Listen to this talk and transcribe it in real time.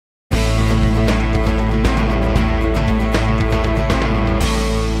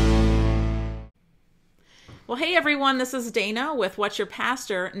Hey everyone, this is Dana with What Your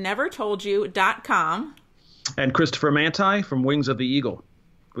Pastor Never Told You.com. And Christopher Manti from Wings of the Eagle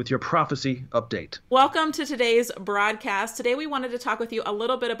with your prophecy update. Welcome to today's broadcast. Today we wanted to talk with you a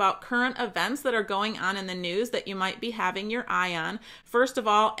little bit about current events that are going on in the news that you might be having your eye on. First of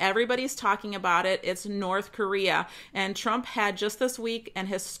all, everybody's talking about it. It's North Korea. And Trump had just this week an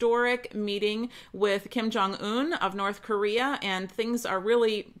historic meeting with Kim Jong-un of North Korea, and things are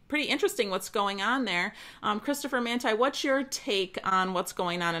really pretty interesting what's going on there. Christopher Manti, what's your take on what's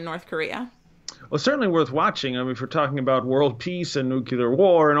going on in North Korea? Well, certainly worth watching. I mean, if we're talking about world peace and nuclear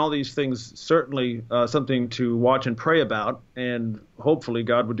war and all these things, certainly something to watch and pray about. And hopefully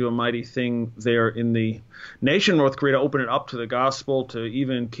God would do a mighty thing there in the nation, North Korea, to open it up to the gospel, to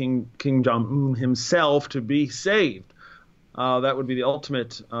even King Jong-un himself to be saved. That would be the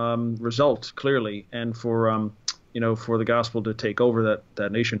ultimate result, clearly, and for the gospel to take over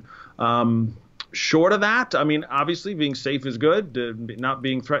that nation. Short of that, I mean, obviously being safe is good. Not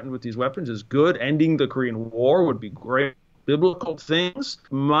being threatened with these weapons is good. Ending the Korean War would be great. Biblical things.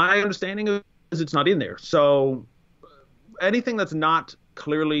 My understanding is it's not in there. So anything that's not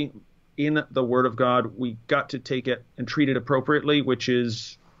clearly in the Word of God, we got to take it and treat it appropriately, which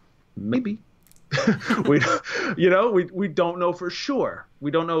is maybe. we don't know for sure. We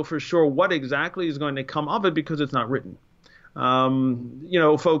don't know for sure what exactly is going to come of it because it's not written.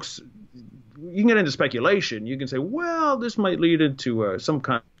 Folks, you can get into speculation. You can say, well, this might lead into some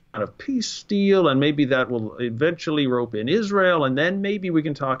kind of peace deal, and maybe that will eventually rope in Israel, and then maybe we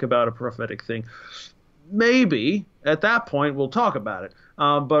can talk about a prophetic thing. Maybe at that point we'll talk about it.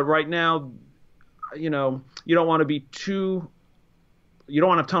 But right now, you don't want to be you don't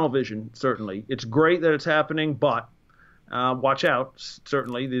want to have tunnel vision, certainly. It's great that it's happening, but watch out.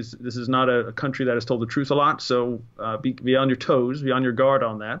 Certainly, this is not a country that has told the truth a lot, so be on your toes, be on your guard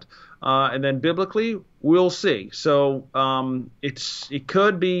on that. And then biblically, we'll see. So it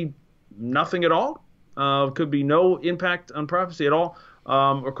could be nothing at all. It could be no impact on prophecy at all,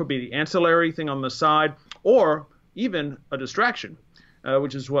 or it could be the ancillary thing on the side, or even a distraction,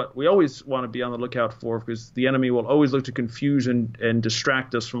 which is what we always want to be on the lookout for, because the enemy will always look to confuse and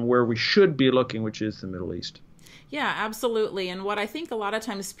distract us from where we should be looking, which is the Middle East. Yeah, absolutely. And what I think a lot of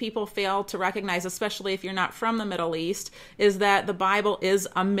times people fail to recognize, especially if you're not from the Middle East, is that the Bible is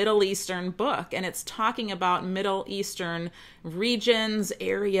a Middle Eastern book, and it's talking about Middle Eastern regions,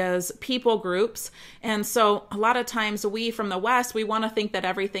 areas, people groups. And so a lot of times we from the West, we want to think that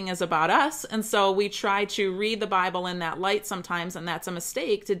everything is about us. And so we try to read the Bible in that light sometimes, and that's a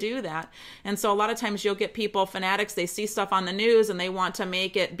mistake to do that. And so a lot of times you'll get people, fanatics, they see stuff on the news and they want to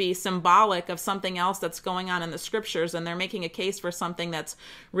make it be symbolic of something else that's going on in the scriptures, and they're making a case for something that's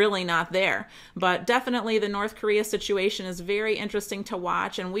really not there. But definitely the North Korea situation is very interesting to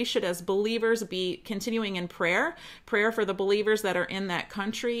watch, and we should as believers be continuing in prayer for the believers that are in that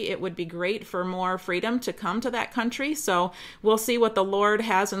country. It would be great for more freedom to come to that country. So we'll see what the Lord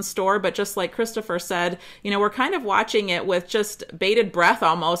has in store. But just like Christopher said, we're kind of watching it with just bated breath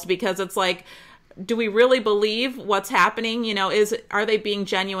almost, because it's like, do we really believe what's happening? Are they being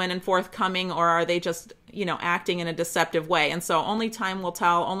genuine and forthcoming, or are they just, acting in a deceptive way? And so only time will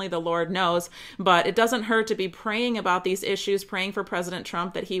tell, only the Lord knows. But it doesn't hurt to be praying about these issues, praying for President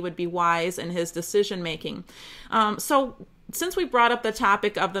Trump that he would be wise in his decision making. So since we brought up the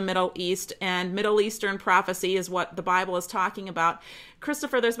topic of the Middle East, and Middle Eastern prophecy is what the Bible is talking about,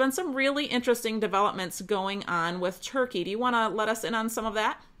 Christopher, there's been some really interesting developments going on with Turkey. Do you want to let us in on some of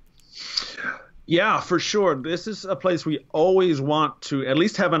that? Yeah, for sure. This is a place we always want to at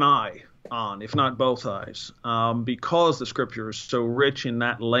least have an eye on, if not both eyes, because the scripture is so rich in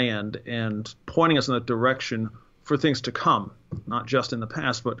that land and pointing us in that direction for things to come, not just in the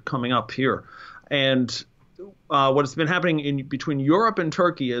past, but coming up here. And what has been happening between Europe and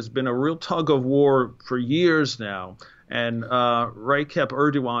Turkey has been a real tug of war for years now. And Recep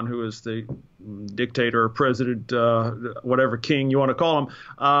Erdogan, who is the dictator, president, whatever king you want to call him,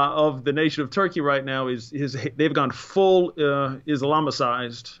 of the nation of Turkey right now, they've gone full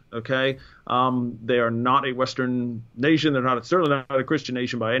Islamicized. Okay, they are not a Western nation. They're certainly not a Christian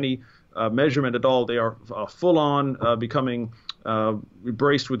nation by any measurement at all. They are full on becoming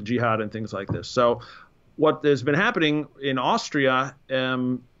embraced with jihad and things like this. So what has been happening in Austria,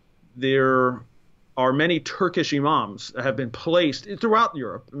 there are many Turkish imams that have been placed throughout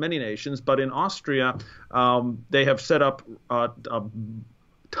Europe, many nations, but in Austria, they have set up a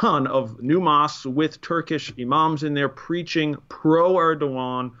ton of new mosques with Turkish imams in there preaching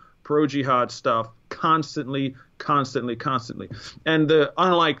pro-Erdogan, pro-jihad stuff constantly. And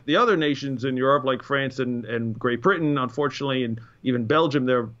unlike the other nations in Europe, like France and Great Britain, unfortunately, and even Belgium,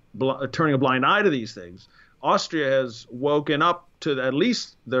 they're turning a blind eye to these things. Austria has woken up to at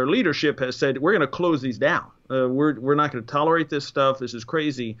least their leadership has said, we're going to close these down. We're not going to tolerate this stuff. This is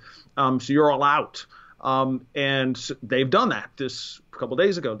crazy. So you're all out. And they've done that this couple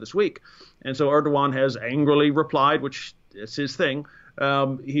days ago, this week. And so Erdogan has angrily replied, which is his thing.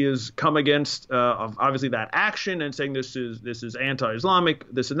 He has come against obviously that action and saying this is anti-Islamic,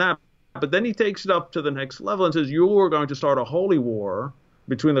 this and that. But then he takes it up to the next level and says, you're going to start a holy war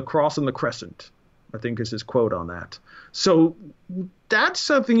between the cross and the crescent, I think is his quote on that. So that's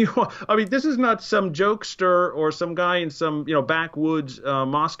something I mean, this is not some jokester or some guy in some, backwoods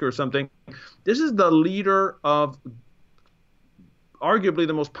mosque or something. This is the leader of arguably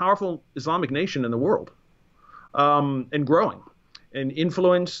the most powerful Islamic nation in the world, and growing in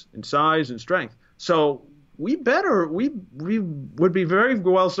influence, in size, and strength. So we would be very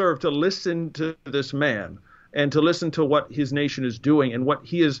well served to listen to this man and to listen to what his nation is doing and what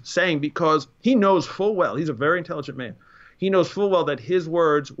he is saying, because he knows full well, he's a very intelligent man. He knows full well that his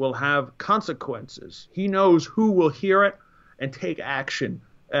words will have consequences. He knows who will hear it and take action,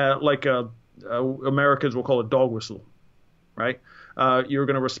 like Americans will call it dog whistle, right? You're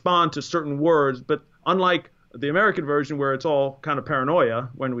going to respond to certain words, but unlike the American version where it's all kind of paranoia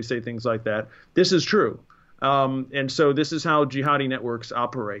when we say things like that, this is true. And so this is how jihadi networks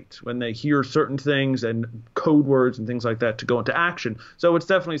operate when they hear certain things and code words and things like that to go into action. So it's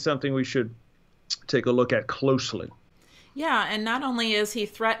definitely something we should take a look at closely. Yeah, and not only is he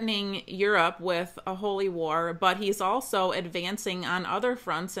threatening Europe with a holy war, but he's also advancing on other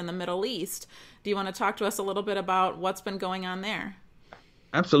fronts in the Middle East. Do you want to talk to us a little bit about what's been going on there?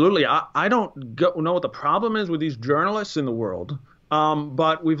 Absolutely. I don't know what the problem is with these journalists in the world.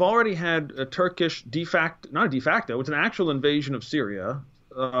 But we've already had a Turkish not a de facto, it's an actual invasion of Syria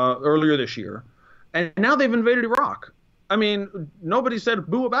earlier this year. And now they've invaded Iraq. I mean, nobody said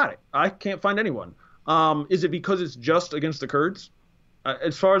boo about it. I can't find anyone. Is it because it's just against the Kurds?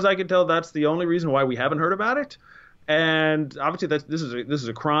 As far as I can tell, that's the only reason why we haven't heard about it. And obviously this is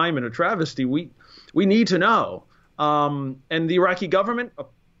a crime and a travesty. We need to know. And the Iraqi government,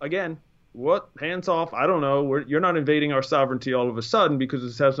 again, what? Hands off. I don't know. You're not invading our sovereignty all of a sudden, because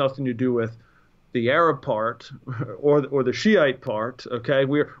this has nothing to do with the Arab part or the Shiite part. OK,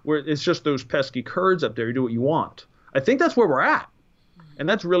 it's just those pesky Kurds up there. You do what you want. I think that's where we're at. And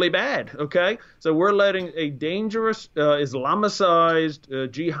that's really bad. OK, so we're letting a dangerous Islamicized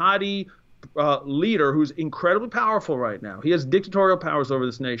jihadi leader who's incredibly powerful right now. He has dictatorial powers over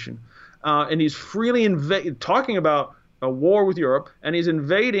this nation. And he's freely talking about a war with Europe, and he's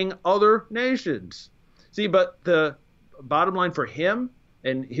invading other nations. See, but the bottom line for him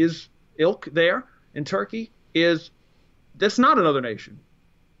and his ilk there in Turkey is that's not another nation.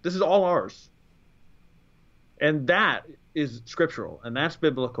 This is all ours. And that is scriptural, and that's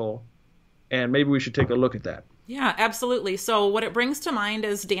biblical, and maybe we should take a look at that. Yeah, absolutely. So what it brings to mind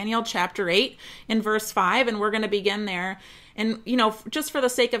is Daniel chapter 8 in verse 5, and we're going to begin there. And, just for the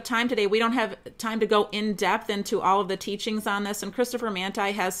sake of time today, we don't have time to go in depth into all of the teachings on this. And Christopher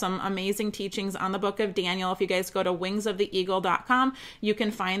Manti has some amazing teachings on the book of Daniel. If you guys go to wingsoftheeagle.com, you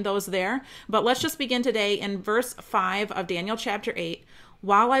can find those there. But let's just begin today in verse 5 of Daniel chapter 8.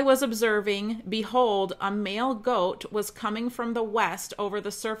 While I was observing, behold, a male goat was coming from the west over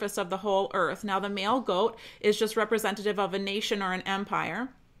the surface of the whole earth. Now, the male goat is just representative of a nation or an empire.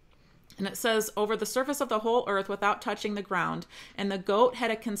 And it says, over the surface of the whole earth without touching the ground. And the goat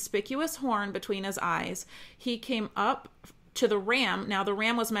had a conspicuous horn between his eyes. He came up to the ram. Now, the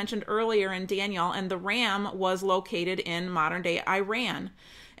ram was mentioned earlier in Daniel, and the ram was located in modern-day Iran.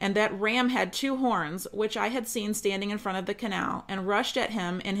 And that ram had 2 horns, which I had seen standing in front of the canal, and rushed at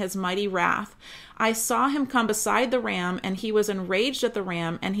him in his mighty wrath. I saw him come beside the ram, and he was enraged at the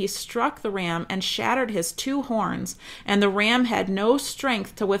ram, and he struck the ram and shattered his 2 horns, and the ram had no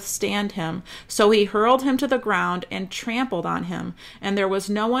strength to withstand him. So he hurled him to the ground and trampled on him, and there was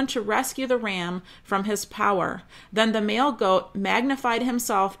no one to rescue the ram from his power. Then the male goat magnified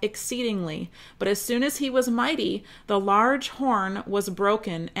himself exceedingly, but as soon as he was mighty, the large horn was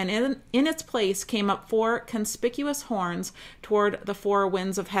broken, and in its place came up 4 conspicuous horns toward the 4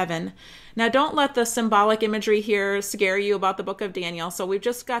 winds of heaven. Now, don't let the symbolic imagery here scare you about the book of Daniel. So we've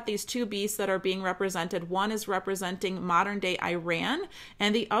just got these 2 beasts that are being represented. One is representing modern-day Iran,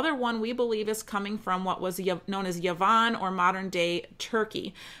 and the other one we believe is coming from what was known as Yavan, or modern-day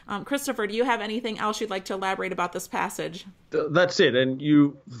Turkey. Christopher, do you have anything else you'd like to elaborate about this passage? That's it. And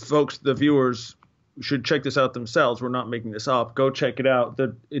you folks, the viewers, should check this out themselves. We're not making this up. Go check it out.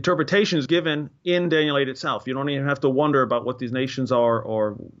 The interpretation is given in Daniel 8 itself. You don't even have to wonder about what these nations are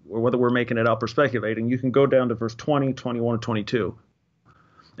or whether we're making it up or speculating. You can go down to verse 20, 21, and 22.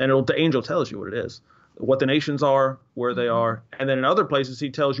 And the angel tells you what it is. what the nations are, where they are. And then in other places, he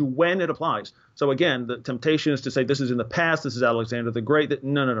tells you when it applies. So again, the temptation is to say this is in the past, this is Alexander the Great.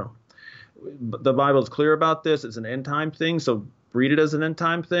 No. The Bible is clear about this. It's an end time thing. So read it as an end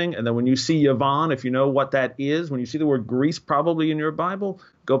time thing. And then when you see Yavon, if you know what that is, when you see the word Greece probably in your Bible,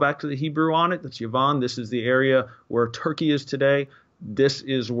 go back to the Hebrew on it. That's Yavon. This is the area where Turkey is today. This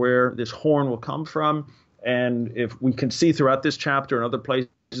is where this horn will come from. And if we can see throughout this chapter and other places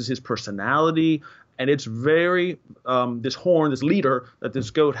his personality, and it's very, this horn, this leader that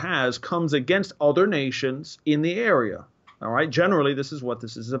this goat has, comes against other nations in the area. All right. Generally, this is what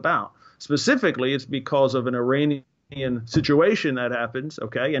this is about. Specifically, it's because of an Iranian situation that happens.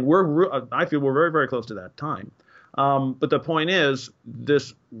 OK, and I feel we're very, very close to that time. But the point is,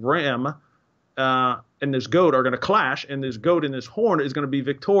 this ram and this goat are going to clash, and this goat and this horn is going to be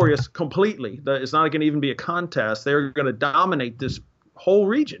victorious completely. It's not going to even be a contest. They're going to dominate this whole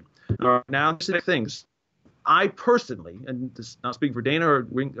region. Now, things I personally, and this not speaking for Dana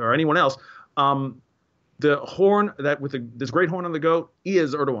or anyone else, the horn that with this great horn on the goat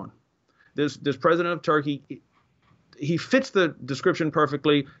is Erdogan. This president of Turkey, he fits the description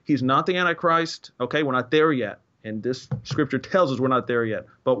perfectly. He's not the Antichrist. Okay, we're not there yet, and this scripture tells us we're not there yet.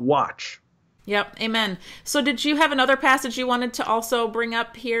 But watch. Yep, amen. So did you have another passage you wanted to also bring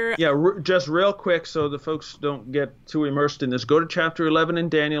up here? Yeah, just real quick so the folks don't get too immersed in this. Go to chapter 11 in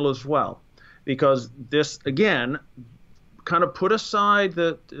Daniel as well, because this, again, kind of put aside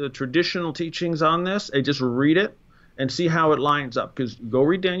the traditional teachings on this and just read it and see how it lines up. Because go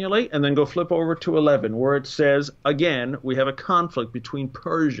read Daniel 8 and then go flip over to 11 where it says, again, we have a conflict between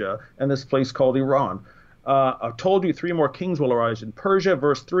Persia and this place called Iran. I've told you 3 more kings will arise in Persia.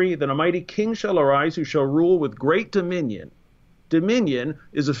 Verse 3, then a mighty king shall arise who shall rule with great dominion. Dominion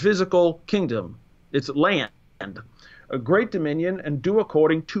is a physical kingdom. It's land. A great dominion, and do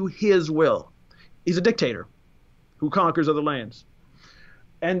according to his will. He's a dictator who conquers other lands.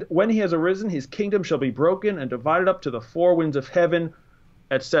 And when he has arisen, his kingdom shall be broken and divided up to the 4 winds of heaven,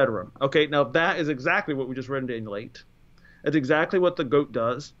 etc. Okay, now that is exactly what we just read in Daniel 8. That's exactly what the goat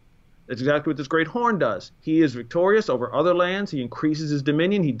does. That's exactly what this great horn does. He is victorious over other lands. He increases his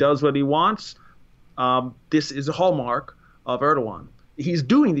dominion. He does what he wants. This is a hallmark of Erdogan. He's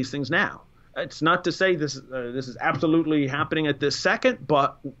doing these things now. It's not to say this is absolutely happening at this second,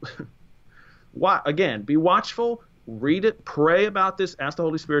 but again, be watchful, read it, pray about this, ask the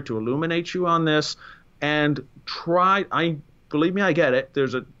Holy Spirit to illuminate you on this, and try. Believe me, I get it.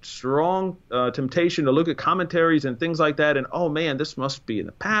 There's a strong temptation to look at commentaries and things like that, and oh man, this must be in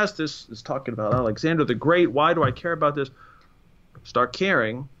the past. This is talking about Alexander the Great. Why do I care about this? Start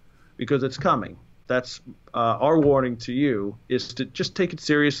caring, because it's coming. That's our warning to you, is to just take it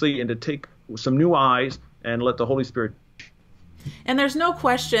seriously and to take some new eyes and let the Holy Spirit. And there's no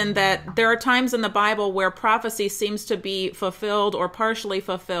question that there are times in the Bible where prophecy seems to be fulfilled or partially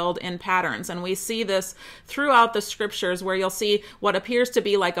fulfilled in patterns. And we see this throughout the scriptures where you'll see what appears to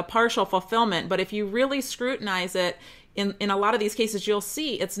be like a partial fulfillment. But if you really scrutinize it, in a lot of these cases, you'll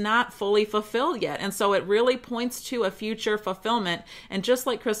see it's not fully fulfilled yet. And so it really points to a future fulfillment. And just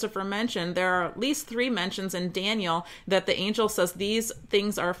like Christopher mentioned, there are at least 3 mentions in Daniel that the angel says these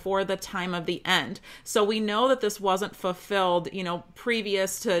things are for the time of the end. So we know that this wasn't fulfilled,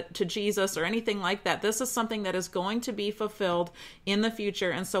 previous to Jesus or anything like that. This is something that is going to be fulfilled in the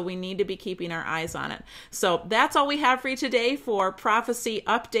future. And so we need to be keeping our eyes on it. So that's all we have for you today for Prophecy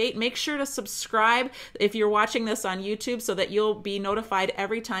Update. Make sure to subscribe if you're watching this on YouTube, so that you'll be notified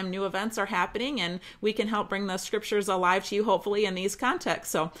every time new events are happening, and we can help bring the scriptures alive to you, hopefully, in these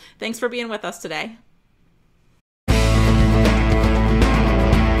contexts. So thanks for being with us today.